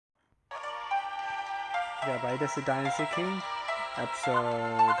Yeah, right, this is Dinosaur King, episode,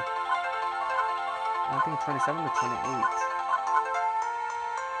 I think 27 or 28.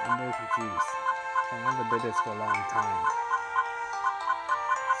 I'm very confused. I haven't did this for a long time.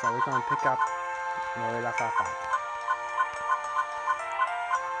 So we're going to pick up where we left off at.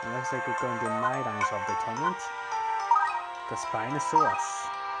 It looks like we're going to do my dinosaur of the tournament, the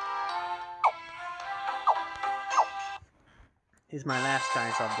Spinosaurus. He's my last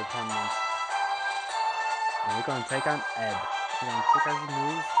dinosaur of the tournament. And we're going to take on Ed. We're going to pick up his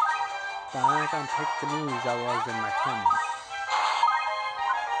moves, but I'm not going to pick the moves that was in my tournament.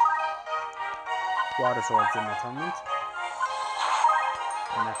 Water swords in the tournament.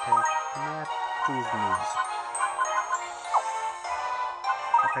 And I picked not these moves.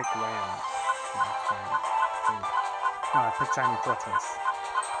 I picked Ram. No, I picked Shiny Fortress.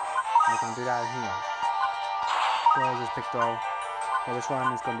 I'm going to do that here. So I just picked Throw. But this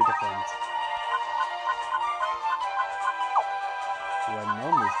one is going to be different. We have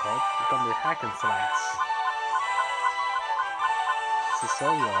no move code. It's going to be Hack and Slash. To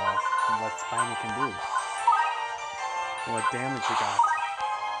show you all what Spiny can do. What damage you got.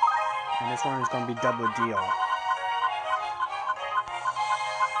 And this one is going to be Double Deal.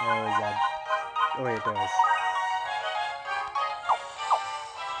 Where is that? Oh wait, there is.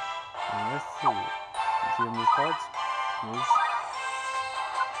 And let's see. See the move cards? Moves.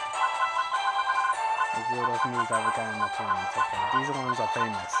 Let's see those moves that we got in the tournament so far. These ones are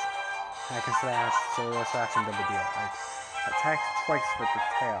famous. Hack and Slash, Solo Slash, and Double Deal. Like, attack twice with the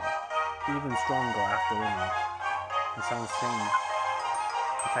tail. Even stronger after winning. It sounds same.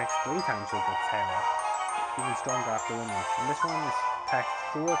 Attacks 3 times with the tail. Even stronger after winning. And this one is attacks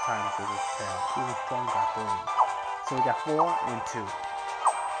 4 times with its tail. Even stronger after winning. So we got 4 and 2.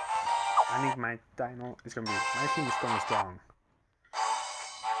 I think my dino is gonna be, my team is gonna be strong.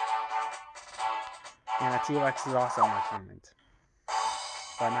 And that T-Rex is also in my tournament.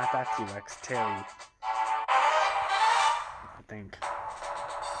 But not that T-Rex, Terry. I think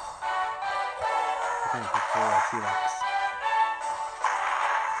it's a T-Rex.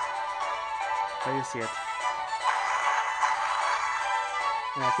 There you see it.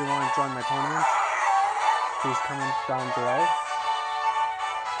 And if you want to join my tournament, please comment down below.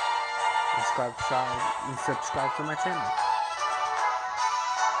 And subscribe to my channel.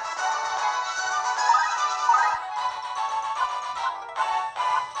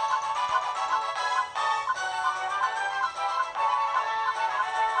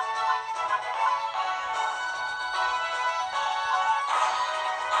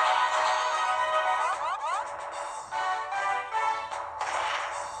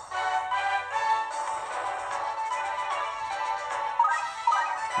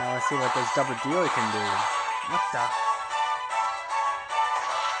 Now let's see what this Double Deal can do. What the?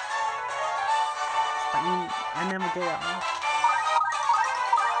 I never get it off.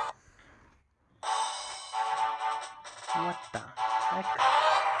 What the heck?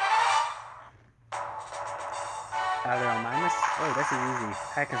 Allion minus? Oh, this is easy.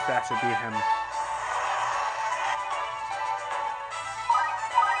 Hack and Slash should beat him.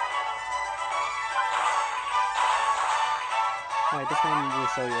 Alright, this one will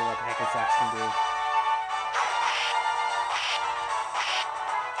show you what Hack and Slash can do.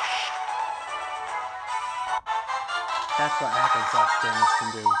 That's what Hack and Slash damage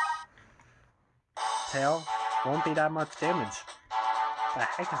can do. Tail won't be that much damage, but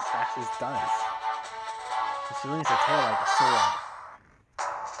Hack and Slash does. It swings a tail like a sword.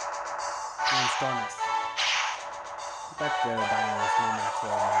 And Stormus. But the dino is no match for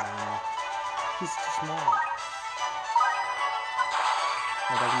my dino. He's too small.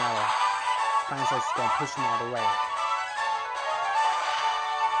 It doesn't matter. Spinosaurus is going to push him all the way.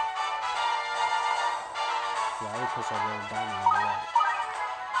 Why would push a little dino all the way?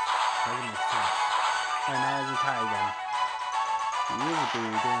 Doesn't make sense. And now he's tied again. He usually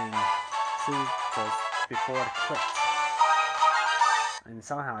be doing scissors before the quit. And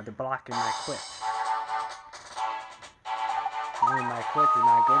somehow they're blocking my quit. Maybe my quit is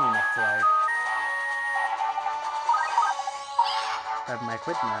not good enough today. But my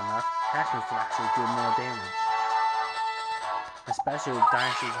quit not enough, Hackers can actually do more damage. Especially with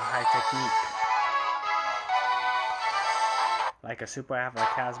dinosaurs with high technique. Like a Super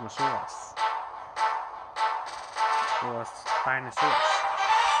Chasmosaurus. Or a Spinosaurus.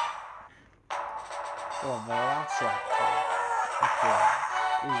 Or a Velociraptor.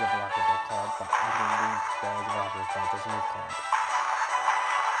 It is a blockable card, but I don't think that is a blockable card, there's a move card.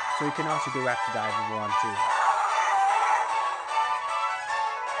 So you can also do Raptor Dive if you want to.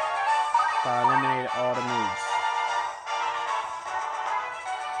 But eliminate all the moves.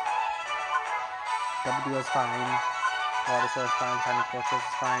 WD is fine. Water Sword is fine. Shining Fortress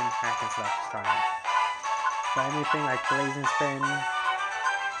is fine. Hack and Slash is fine. But anything like Blazing Spin,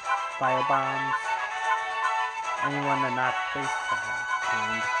 Fire Bombs, anyone that not baseball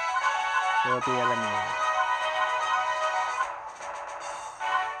kind will be eliminated.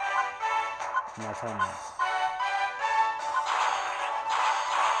 And that's all nice.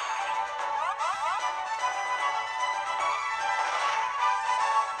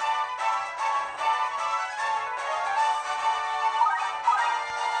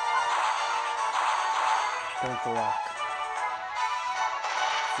 Don't rock.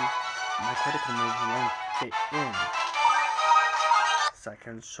 See, my critical moves won't fit in. So I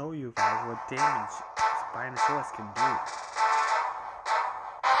can show you guys what damage Spinosaurus can do.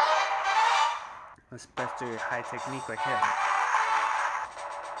 Especially high technique like him.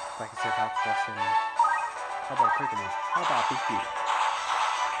 Like I said, I'll trust him. How about critical moves? How about BQ?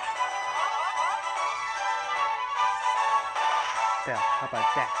 There, how about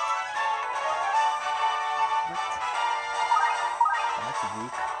that? What? That's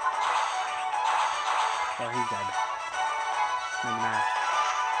weak. Oh, he's dead. Maybe not.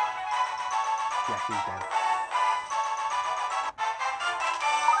 Yeah, he's dead.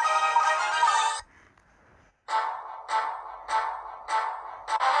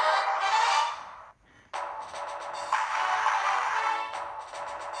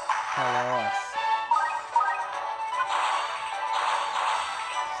 Hello, us.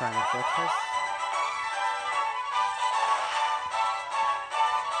 Shining Fortress.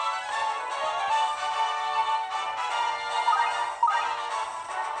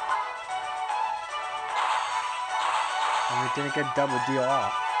 And we didn't get double deal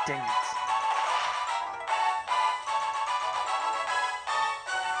off. Dang it.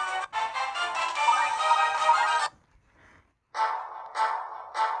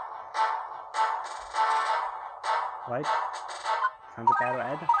 Right? Sounds a battle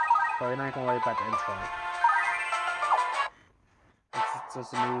Ed? But we're not gonna worry about the intro. It's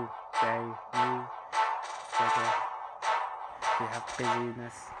just a new day, new schedule. We have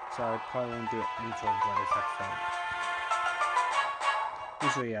busyness, so I probably won't do an intro for this episode.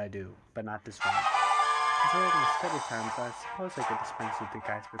 Usually I do, but not this one. It's already my study time, so I suppose I could dispense with the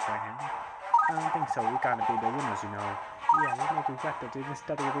guys beforehand. I don't think so, we gotta be the winners, you know. Yeah, we may regret that we didn't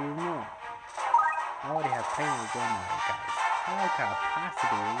study a little more. I already have plenty of game on it, guys. How could I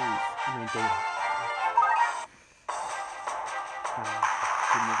possibly lose? Data.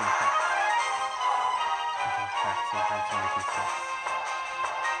 Keep moving fast. Okay, fast, so I'm trying to make this.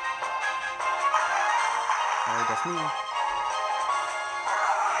 Alright, that's me.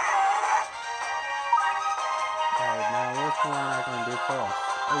 Alright, now which one am I gonna do first?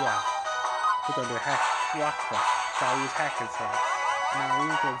 Oh yeah, we're gonna do hack rock first. So I'll use hack and slash. Now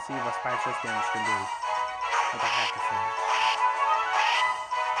we can see what Spinosaurus damage can do with the hack and slash.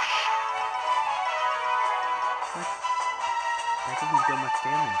 What? That didn't do much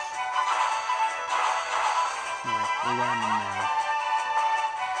damage. Alright, we got him now.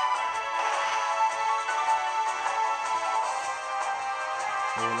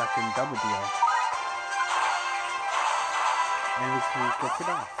 We're left in double deal. And we gets it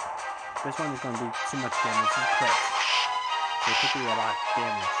off. This one is going to be too much damage and crit. So it could be a lot of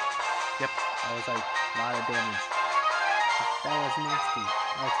damage. Yep, that was like a lot of damage. That was nasty.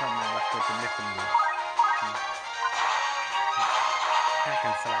 I'll try my luck with the Niffin move. Hack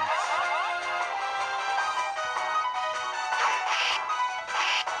and slash.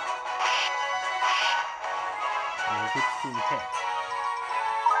 And he keeps being hit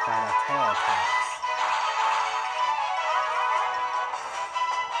by the tail attacks.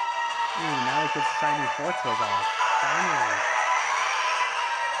 Now he gets Shining Fortress off. Finally.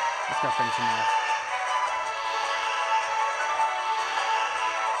 Let's go finish him off.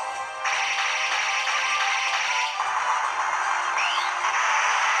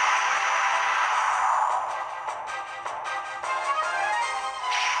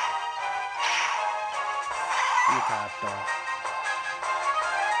 You top though.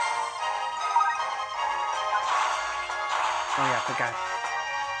 Oh yeah, I forgot.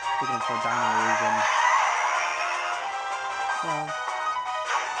 Looking for Dino reason. Well,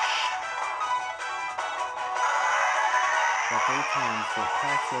 the 3 times the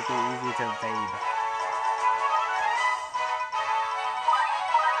attacks will be easy to evade.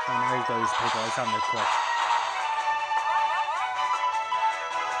 Oh, now he's got these people. It's on the quick.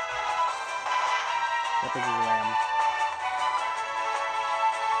 Yep, this is a ram.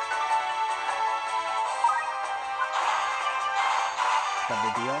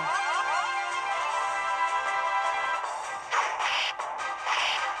 Double deal.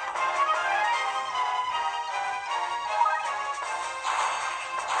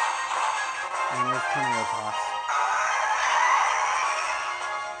 there's tornado toss.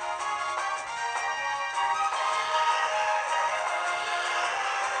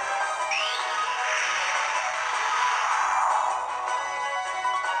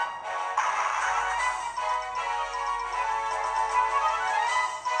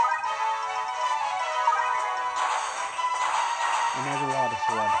 And there's a water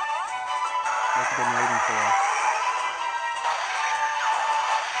sword. What I've been waiting for.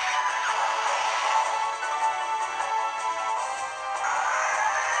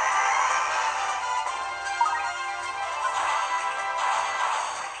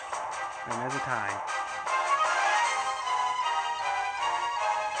 And there's a tie.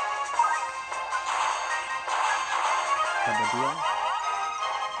 Double deal.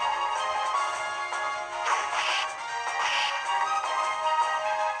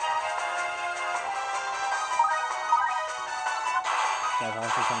 I've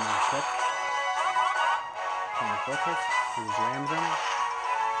also found a clip from the fortress. There's rams in.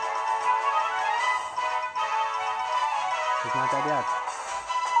 He's not dead yet.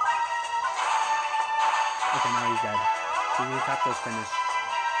 Okay, now he's dead. Helicopter's finished.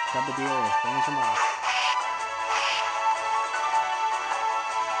 Double deal is finish him off.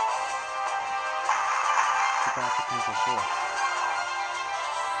 Super potential source.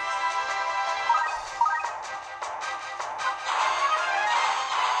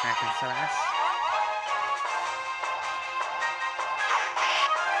 Hack and slash.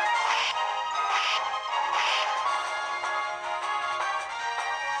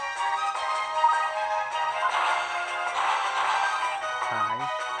 High.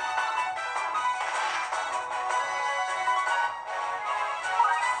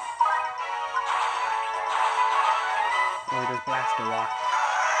 Or just blast the rock.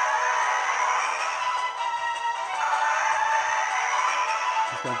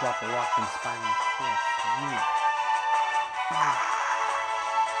 He's gonna drop a rock and spine. Yes.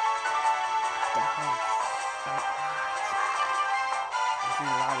 The hearts. He's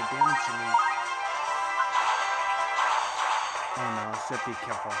doing a lot of damage to me. Oh no, I should be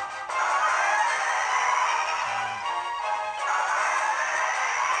careful.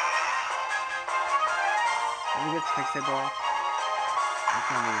 Let me get fixable off. It's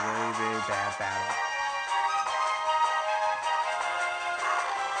gonna be a very, very bad battle.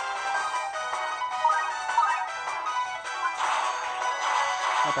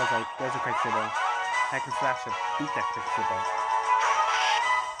 Oh, there's a Quicksilver. Hack and slash to beat that Quicksilver.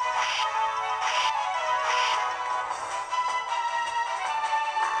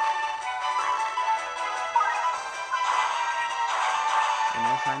 And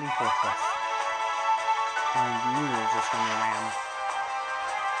no Shining Fortress. I knew it was just gonna ram.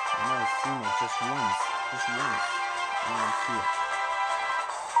 I know I've seen it just once. Just once. I didn't see it.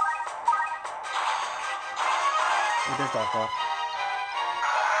 It does dark off.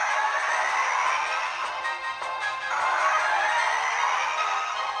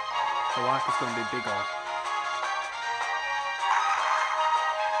 The rock is going to be bigger.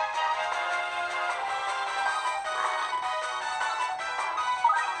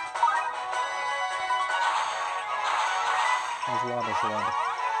 There's water sword.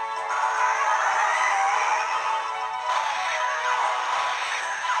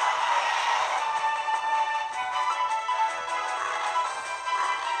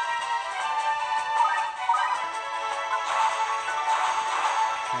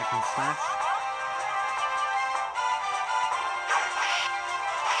 I can slash.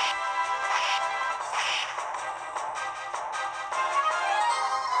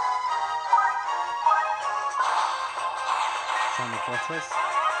 Shining Fortress.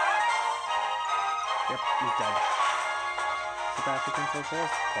 Yep, he's dead. Super African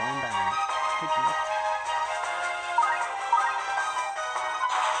Fortress, falling down. Taking it.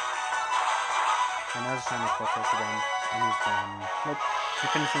 And there's Shining Fortress again. And he's gone. Nope,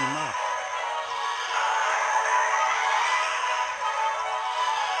 we're finishing him off.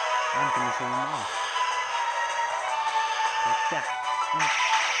 I'm finishing him off. Like that.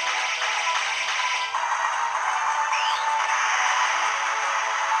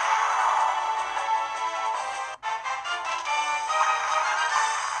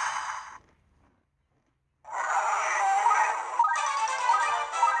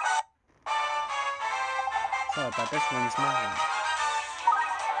 Sorry about this one's mine.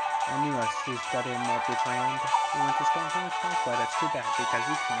 I knew she's got in multi-planned. You want to start from scratch, but that's too bad because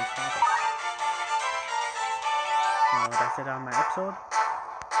you can't have it. Now that's it on my episode.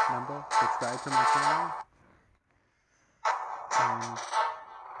 Remember, subscribe to my channel. And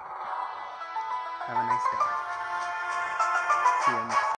have a nice day. See you next time.